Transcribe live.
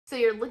So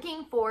you're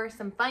looking for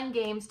some fun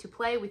games to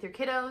play with your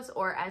kiddos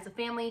or as a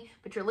family,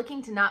 but you're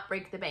looking to not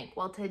break the bank.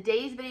 Well,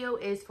 today's video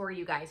is for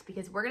you guys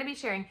because we're gonna be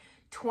sharing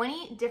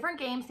 20 different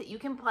games that you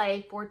can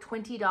play for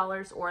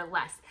 $20 or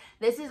less.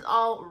 This is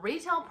all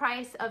retail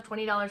price of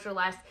 $20 or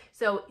less,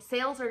 so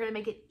sales are gonna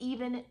make it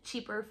even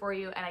cheaper for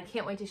you, and I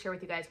can't wait to share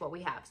with you guys what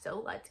we have.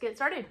 So let's get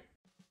started.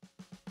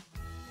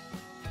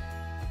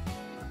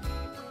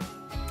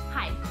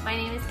 Hi, my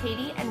name is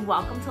Katie, and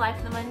welcome to Life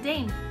in the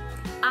Mundane.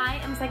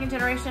 I am a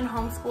second-generation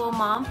homeschool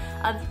mom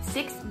of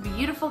 6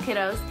 beautiful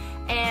kiddos,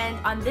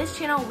 and on this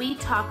channel, we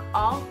talk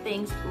all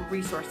things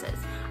resources.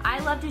 I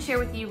love to share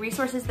with you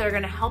resources that are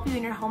going to help you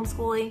in your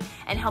homeschooling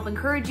and help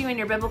encourage you in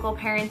your biblical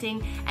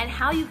parenting and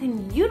how you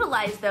can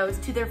utilize those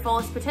to their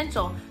fullest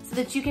potential so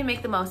that you can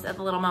make the most of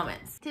the little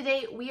moments.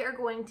 Today, we are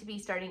going to be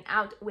starting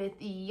out with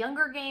the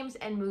younger games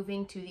and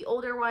moving to the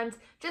older ones.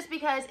 Just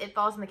because it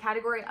falls in the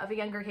category of a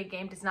younger kid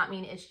game does not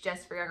mean it's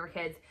just for younger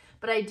kids,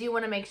 but I do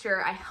want to make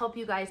sure I help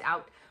you guys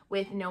out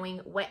with knowing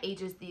what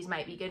ages these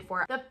might be good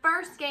for. The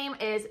first game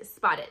is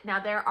Spot It. Now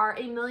there are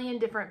a million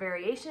different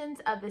variations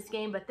of this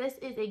game, but this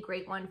is a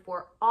great one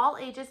for all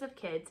ages of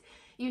kids.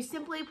 You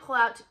simply pull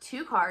out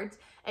 2 cards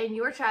and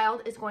your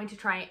child is going to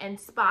try and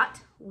spot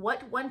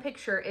what one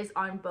picture is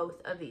on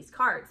both of these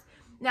cards.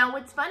 Now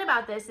what's fun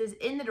about this is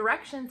in the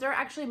directions, there are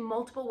actually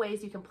multiple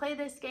ways you can play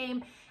this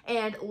game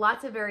and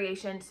lots of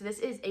variations. So this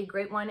is a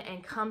great one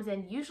and comes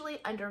in usually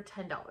under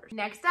 $10.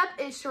 Next up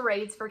is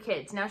Charades for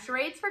Kids. Now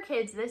Charades for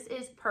Kids, this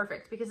is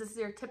perfect because this is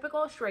your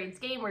typical charades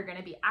game where you're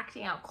gonna be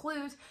acting out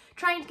clues,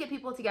 trying to get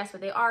people to guess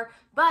what they are.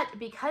 But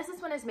because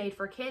this one is made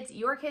for kids,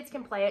 your kids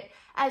can play it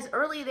as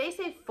early, they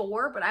say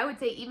 4, but I would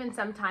say even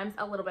sometimes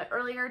a little bit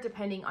earlier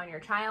depending on your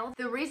child.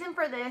 The reason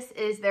for this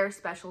is their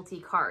specialty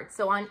cards.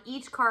 So on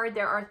each card,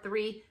 there are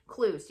 3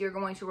 clues. You're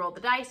going to roll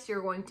the dice,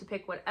 you're going to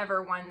pick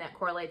whatever one that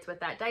correlates with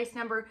that dice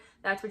number.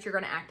 That's what you're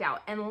going to act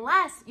out,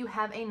 unless you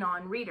have a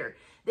non-reader.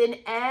 Then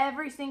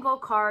every single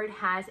card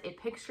has a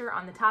picture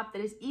on the top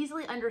that is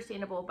easily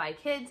understandable by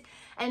kids.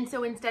 And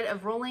so instead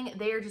of rolling,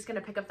 they are just going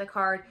to pick up the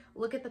card,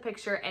 look at the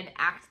picture, and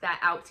act that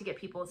out to get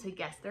people to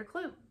guess their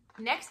clue.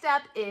 Next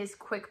up is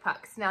Quick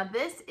Pucks. Now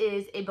this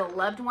is a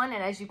beloved one,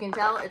 and as you can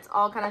tell, it's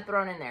all kind of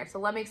thrown in there. So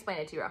let me explain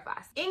it to you real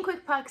fast. In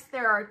Quick Pucks,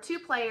 there are 2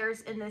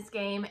 players in this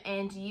game,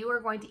 and you are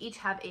going to each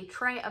have a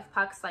tray of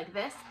pucks like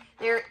this.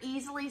 They're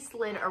easily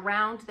slid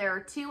around. There are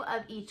 2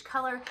 of each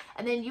color,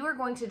 and then you are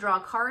going to draw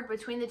a card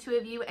between the 2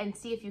 of you and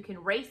see if you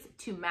can race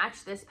to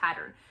match this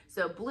pattern.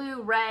 So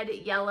blue, red,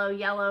 yellow,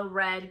 yellow,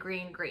 red,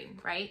 green, green,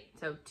 right?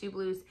 So 2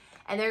 blues,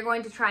 and they're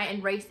going to try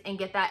and race and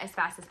get that as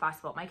fast as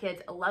possible. My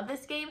kids love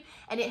this game,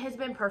 and it has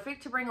been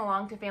perfect to bring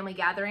along to family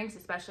gatherings,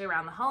 especially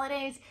around the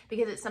holidays,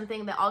 because it's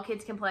something that all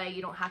kids can play.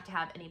 You don't have to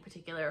have any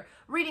particular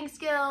reading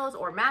skills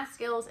or math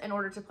skills in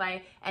order to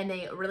play, and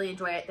they really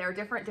enjoy it. There are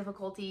different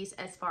difficulties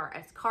as far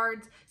as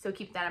cards, so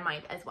keep that in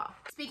mind as well.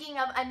 Speaking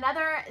of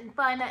another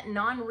fun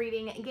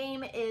non-reading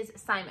game is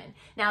Simon.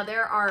 Now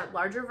there are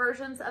larger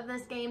versions of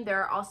this game.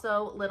 There are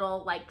also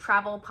little like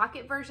travel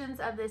pocket versions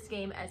of this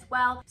game as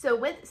well. So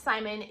with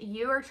Simon,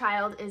 your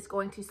child is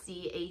going to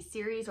see a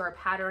series or a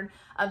pattern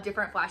of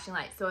different flashing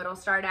lights. So it'll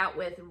start out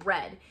with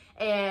red,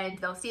 and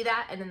they'll see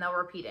that and then they'll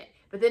repeat it.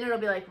 But then it'll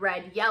be like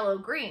red, yellow,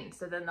 green.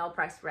 So then they'll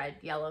press red,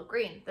 yellow,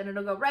 green. Then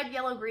it'll go red,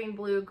 yellow, green,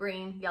 blue,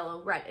 green,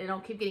 yellow, red. And it'll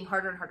keep getting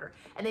harder and harder.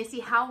 And they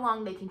see how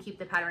long they can keep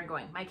the pattern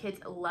going. My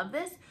kids love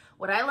this.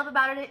 What I love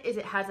about it is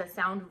it has a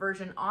sound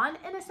version on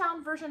and a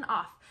sound version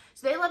off.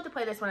 So they love to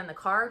play this one in the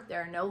car.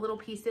 There are no little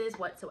pieces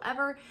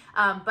whatsoever,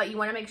 but you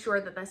want to make sure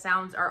that the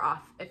sounds are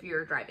off if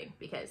you're driving,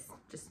 because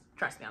just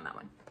trust me on that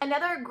one.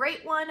 Another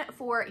great one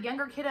for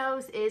younger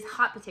kiddos is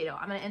Hot Potato.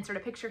 I'm going to insert a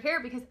picture here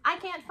because I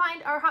can't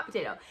find our hot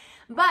potato.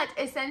 But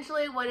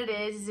essentially what it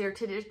is your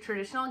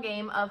traditional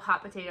game of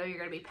hot potato. You're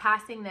going to be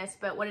passing this,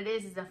 but what it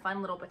is a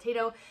fun little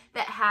potato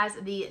that has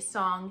the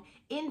song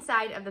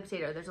inside of the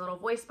potato. There's a little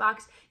voice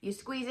box. You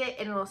squeeze it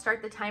and it'll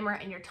start the timer,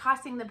 and you're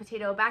tossing the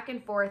potato back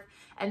and forth,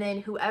 and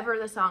then whoever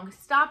the song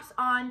stops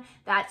on,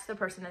 that's the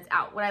person that's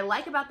out. What I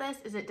like about this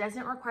is it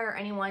doesn't require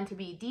anyone to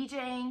be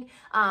DJing.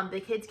 The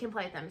kids can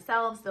play it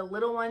themselves. The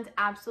little ones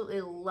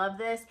absolutely love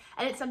this,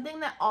 and it's something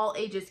that all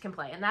ages can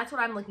play, and that's what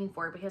I'm looking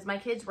for because my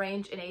kids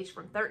range in age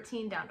from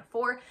 13 down to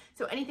 4,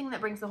 so anything that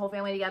brings the whole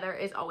family together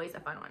is always a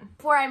fun one.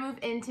 Before I move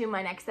into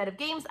my next set of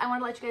games, I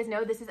want to let you guys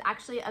know this is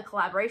actually a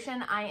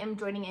collaboration. I am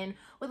joining in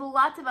with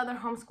lots of other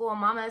homeschool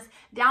mamas.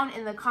 Down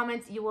in the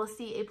comments, you will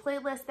see a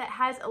playlist that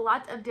has a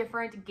lot of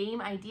different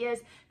game ideas,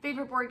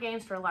 favorite board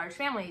games for large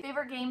families,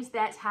 favorite games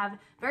that have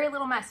very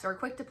little mess or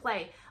quick to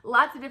play.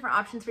 Lots of different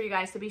options for you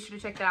guys, so be sure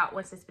to check that out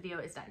once this video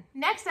is done.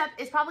 Next up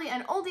is probably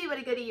an oldie but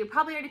a goodie. You're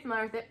probably already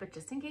familiar with it, but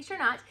just in case you're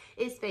not,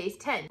 is Phase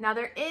 10. Now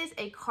there is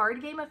a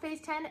card game of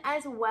Phase 10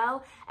 as well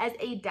well as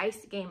a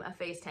dice game of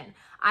Phase 10.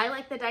 I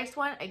like the dice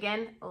one.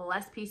 Again,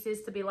 less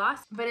pieces to be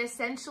lost, but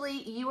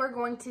essentially you are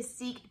going to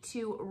seek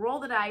to roll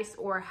the dice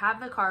or have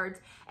the cards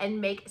and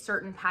make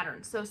certain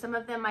patterns. So some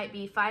of them might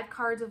be 5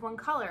 cards of one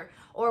color,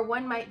 or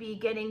one might be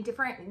getting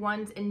different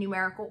ones in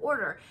numerical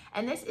order.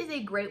 And this is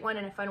a great one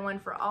and a fun one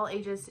for all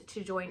ages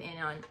to join in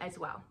on as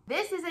well.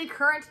 This is a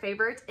current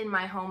favorite in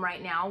my home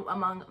right now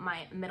among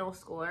my middle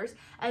schoolers,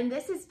 and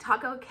this is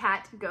Taco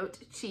Cat Goat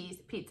Cheese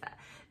Pizza.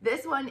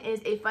 This one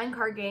is a fun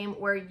card game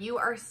where you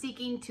are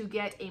seeking to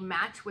get a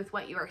match with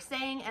what you are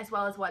saying as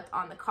well as what's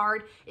on the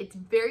card. It's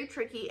very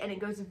tricky and it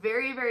goes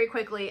very, very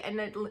quickly, and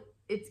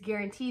it's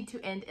guaranteed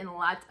to end in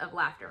lots of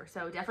laughter.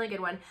 So definitely a good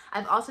one.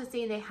 I've also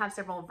seen they have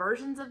several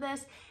versions of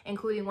this,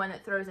 including one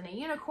that throws in a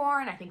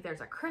unicorn. I think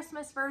there's a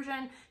Christmas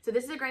version. So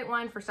this is a great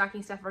one for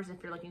stocking stuffers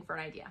if you're looking for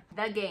an idea.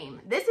 The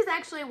game. This is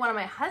actually one of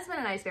my husband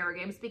and I's favorite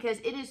games because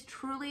it is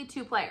truly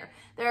 2-player.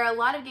 There are a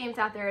lot of games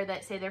out there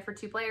that say they're for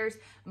 2 players,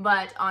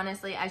 but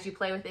honestly, as you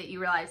play with it, you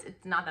realize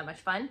it's not that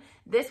much fun.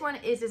 This one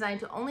is designed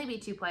to only be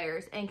 2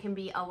 players and can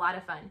be a lot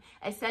of fun.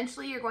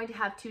 Essentially, you're going to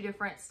have 2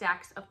 different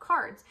stacks of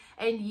cards,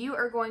 and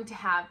you're going to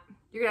have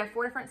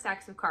 4 different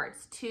stacks of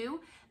cards, 2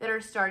 that are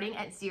starting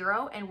at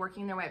 0 and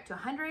working their way up to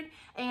 100,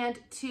 and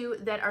 2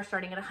 that are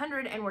starting at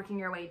 100 and working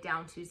your way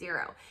down to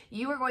 0.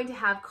 You are going to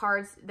have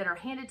cards that are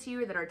handed to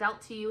you, that are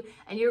dealt to you,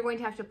 and you're going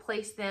to have to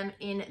place them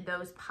in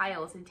those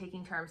piles and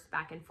taking turns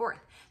back and forth.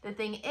 The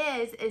thing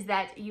is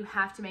that you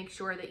have to make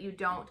sure that you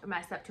don't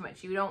mess up too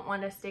much. You don't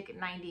want to stick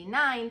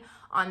 99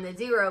 on the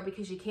 0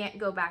 because you can't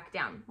go back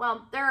down.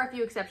 Well, there are a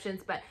few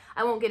exceptions, but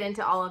I won't get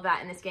into all of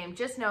that in this game.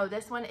 Just know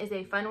this one is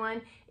a fun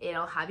one.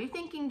 It'll have you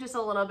thinking just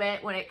a little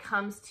bit when it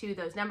comes to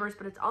those numbers,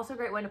 but it's also a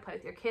great one to play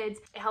with your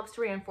kids. It helps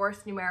to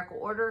reinforce numerical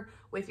order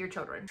with your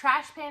children.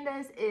 Trash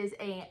Pandas is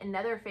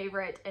another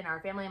favorite in our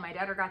family. My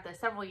daughter got this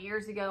several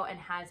years ago and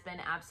has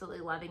been absolutely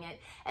loving it.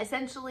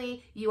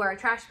 Essentially, you are a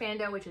trash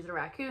panda, which is a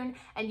raccoon,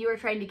 and you are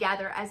trying to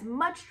gather as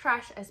much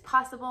trash as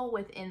possible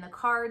within the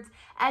cards.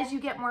 As you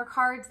get more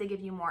cards, they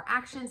give you more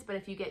actions, but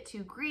if you get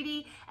too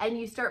greedy and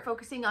you start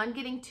focusing on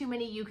getting too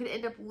many, you could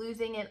end up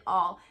losing it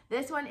all.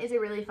 This one is a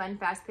really fun,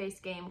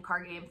 fast-paced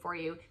card game for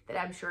you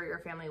that I'm sure your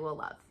family will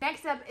love.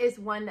 Next up is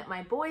one that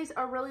my boys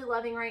are really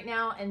loving right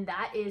now, and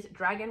that is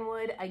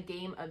Dragonwood, a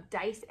game of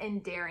dice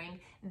and daring.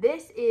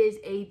 This is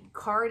a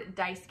card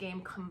dice game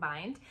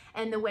combined,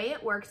 and the way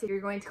it works is you're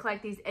going to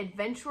collect these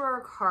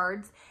adventurer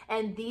cards,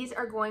 and these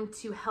are going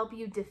to help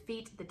you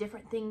defeat the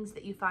different things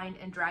that you find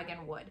in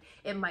Dragonwood.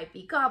 It might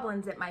be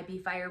goblins, it might be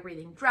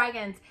fire-breathing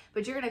dragons,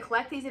 but you're going to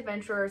collect these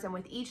adventurers, and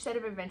with each set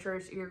of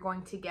adventurers, you're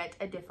going to get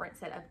a different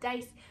set of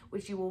dice,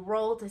 which you will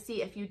roll to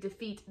see if you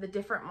defeat the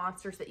different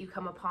monsters that you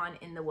come upon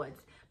in the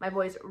woods. My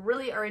boys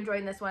really are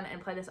enjoying this one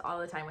and play this all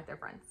the time with their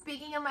friends.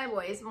 Speaking of my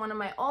boys, one of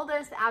my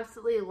oldest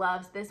absolutely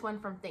loves this one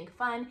from Think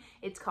Fun.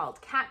 It's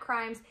called Cat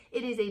Crimes.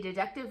 It is a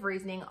deductive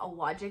reasoning, a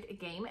logic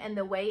game, and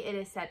the way it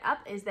is set up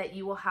is that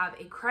you will have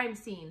a crime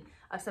scene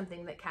of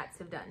something that cats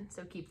have done,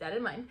 so keep that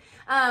in mind.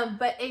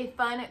 But a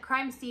fun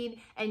crime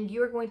scene, and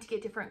you're going to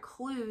get different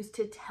clues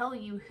to tell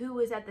you who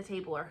was at the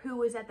table or who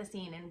was at the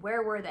scene and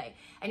where were they.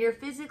 And you're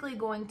physically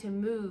going to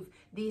move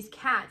these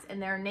cats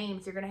and their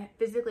names. You're going to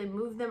physically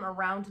move them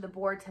around the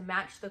board to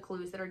match the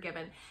clues that are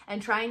given, and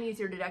try and use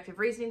your deductive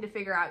reasoning to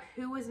figure out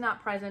who was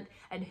not present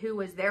and who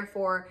was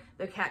therefore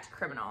the cat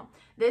criminal.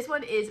 This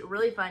one is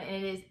really fun,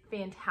 and it is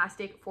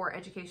fantastic for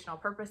educational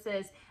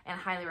purposes, and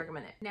I highly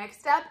recommend it.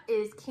 Next up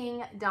is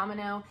King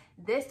Domino.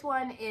 This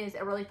one is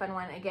a really fun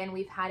one. Again,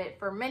 we've had it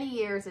for many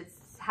years.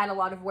 It's had a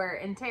lot of wear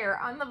and tear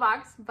on the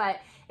box,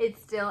 but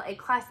it's still a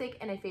classic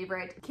and a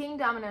favorite. King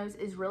Dominoes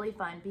is really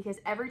fun because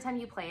every time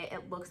you play it,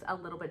 it looks a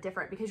little bit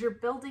different because you're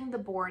building the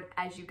board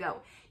as you go.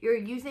 You're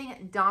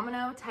using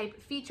domino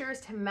type features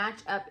to match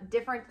up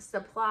different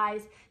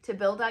supplies to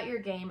build out your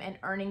game and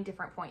earning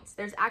different points.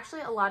 There's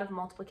actually a lot of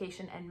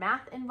multiplication and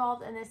math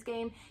involved in this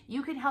game.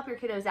 You can help your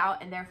kiddos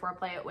out and therefore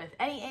play it with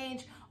any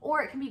age,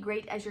 or it can be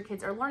great as your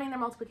kids are learning their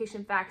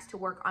multiplication facts to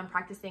work on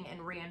practicing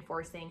and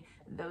reinforcing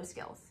those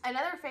skills.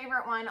 Another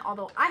favorite one,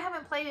 although I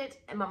haven't played it,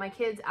 but my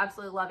kids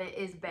absolutely love it,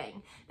 is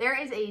Bang. There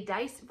is a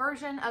dice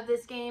version of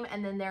this game,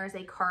 and then there is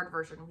a card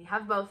version. We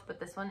have both, but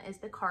this one is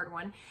the card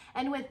one.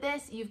 And with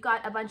this, you've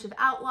got a bunch of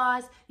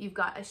outlaws, you've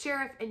got a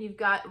sheriff, and you've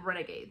got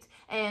renegades.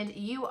 And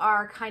you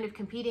are kind of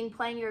competing,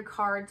 playing your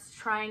cards,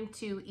 trying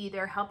to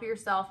either help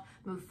yourself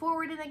move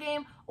forward in the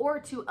game or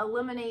to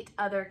eliminate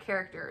other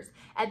characters.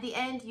 At the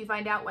end, you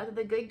find out whether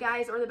the good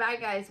guys or the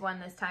bad guys won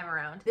this time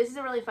around. This is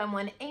a really fun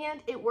one, and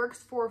it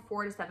works for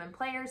 4 to 7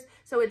 players,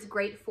 so it's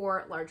great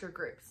for larger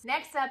groups.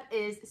 Next up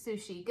is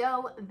Sushi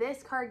Go.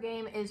 This card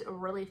game is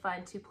really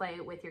fun to play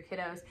with your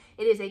kiddos.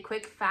 It is a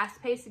quick,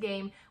 fast-paced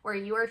game where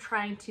you are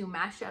trying to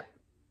match up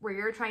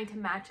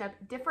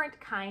different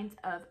kinds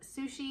of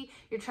sushi.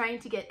 You're trying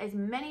to get as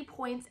many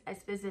points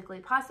as physically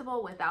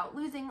possible without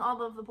losing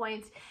all of the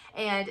points.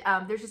 And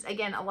there's just,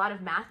 again, a lot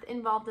of math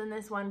involved in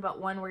this one, but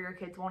one where your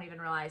kids won't even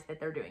realize that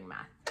they're doing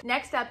math.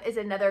 Next up is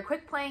another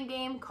quick playing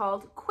game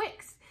called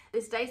Quicks.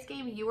 This dice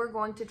game, you are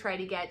going to try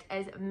to get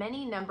as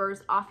many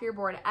numbers off your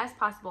board as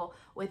possible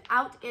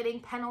without getting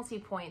penalty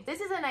points. This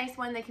is a nice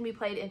one that can be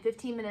played in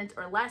 15 minutes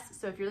or less.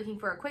 So if you're looking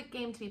for a quick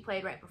game to be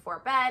played right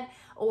before bed,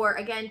 or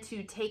again,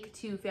 to take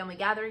to family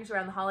gatherings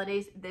around the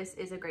holidays, this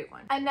is a great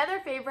one. Another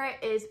favorite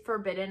is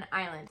Forbidden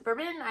Island.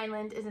 Forbidden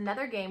Island is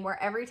another game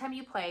where every time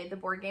you play, the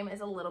board game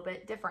is a little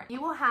bit different.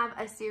 You will have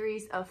a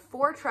series of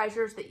 4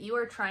 treasures that you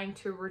are trying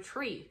to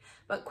retrieve,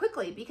 but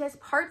quickly, because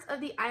parts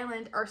of the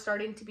island are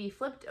starting to be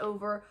flipped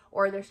over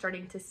or they're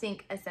starting to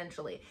sink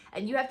essentially.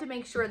 And you have to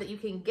make sure that you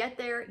can get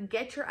there,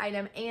 get your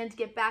item, and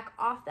get back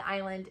off the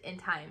island in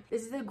time.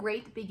 This is a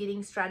great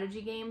beginning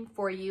strategy game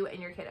for you and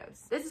your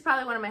kiddos. This is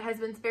probably one of my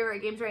husband's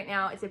favorite games right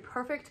now. It's a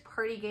perfect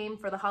party game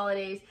for the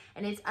holidays,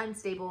 and it's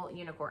Unstable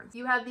Unicorns.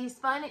 You have these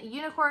fun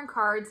unicorn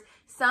cards.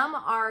 Some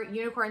are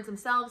unicorns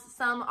themselves,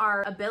 some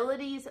are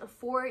abilities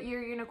for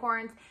your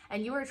unicorns,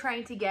 and you are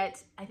trying to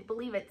get, I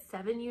believe it's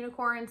 7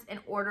 unicorns in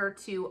order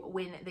to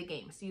win the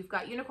game. So you've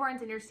got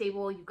unicorns in your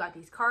stable, you've got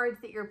these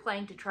cards that you're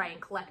playing to try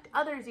and collect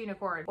others'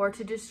 unicorns or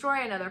to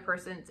destroy another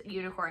person's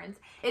unicorns.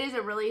 It is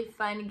a really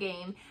fun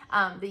game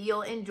that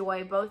you'll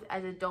enjoy both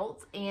as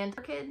adults and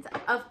for kids.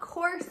 Of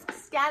course,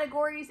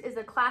 Categories is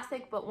a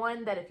classic, but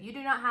one that if you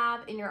do not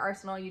have in your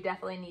arsenal, you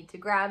definitely need to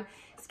grab.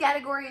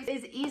 Categories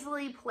is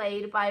easily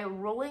played by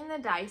rolling the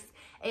dice,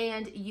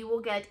 and you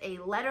will get a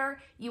letter.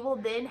 You will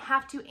then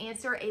have to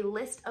answer a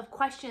list of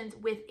questions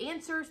with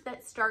answers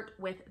that start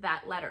with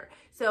that letter.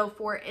 So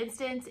for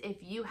instance, if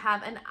you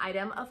have an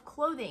item of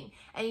clothing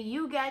and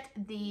you get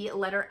the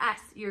letter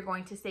S, you're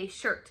going to say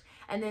shirt.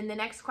 And then the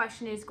next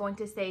question is going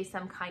to say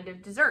some kind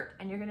of dessert,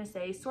 and you're going to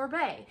say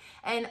sorbet,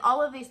 and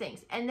all of these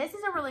things. And this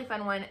is a really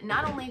fun one,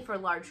 not only for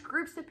large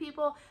groups of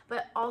people,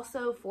 but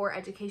also for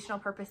educational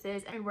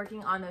purposes and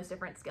working on those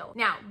different skills.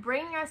 Now,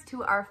 bringing us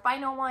to our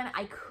final one,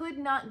 I could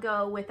not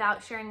go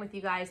without sharing with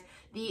you guys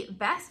the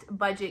best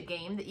budget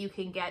game that you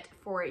can get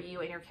for you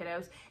and your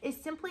kiddos is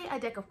simply a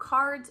deck of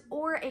cards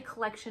or a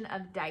collection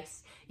of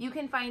dice. You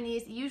can find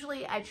these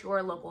usually at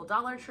your local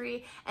Dollar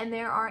Tree, and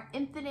there are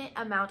infinite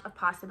amount of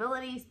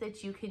possibilities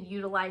that you can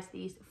utilize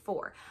these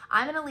for.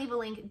 I'm going to leave a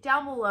link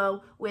down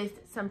below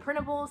with some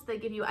printables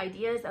that give you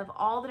ideas of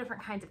all the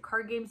different kinds of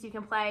card games you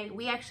can play.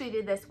 We actually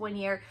did this one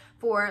year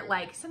for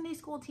like Sunday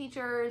school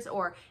teachers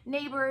or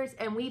neighbors,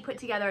 and we put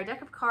together a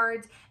deck of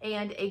cards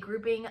and a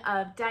grouping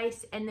of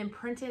dice and then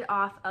printed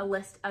off a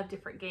list of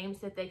different games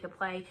that they could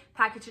play,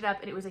 package it up,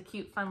 and it was a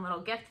cute, fun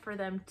little gift for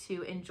them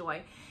to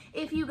enjoy.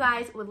 If you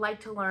guys would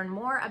like to learn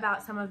more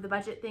about some of the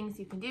budget things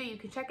you can do, you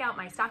can check out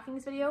my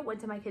stockings video,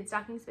 What's in My Kids'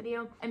 Stockings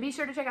video, and be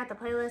sure to check out the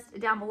playlist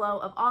down below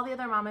of all the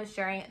other mamas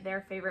sharing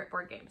their favorite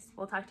board games.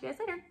 We'll talk to you guys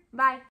later. Bye.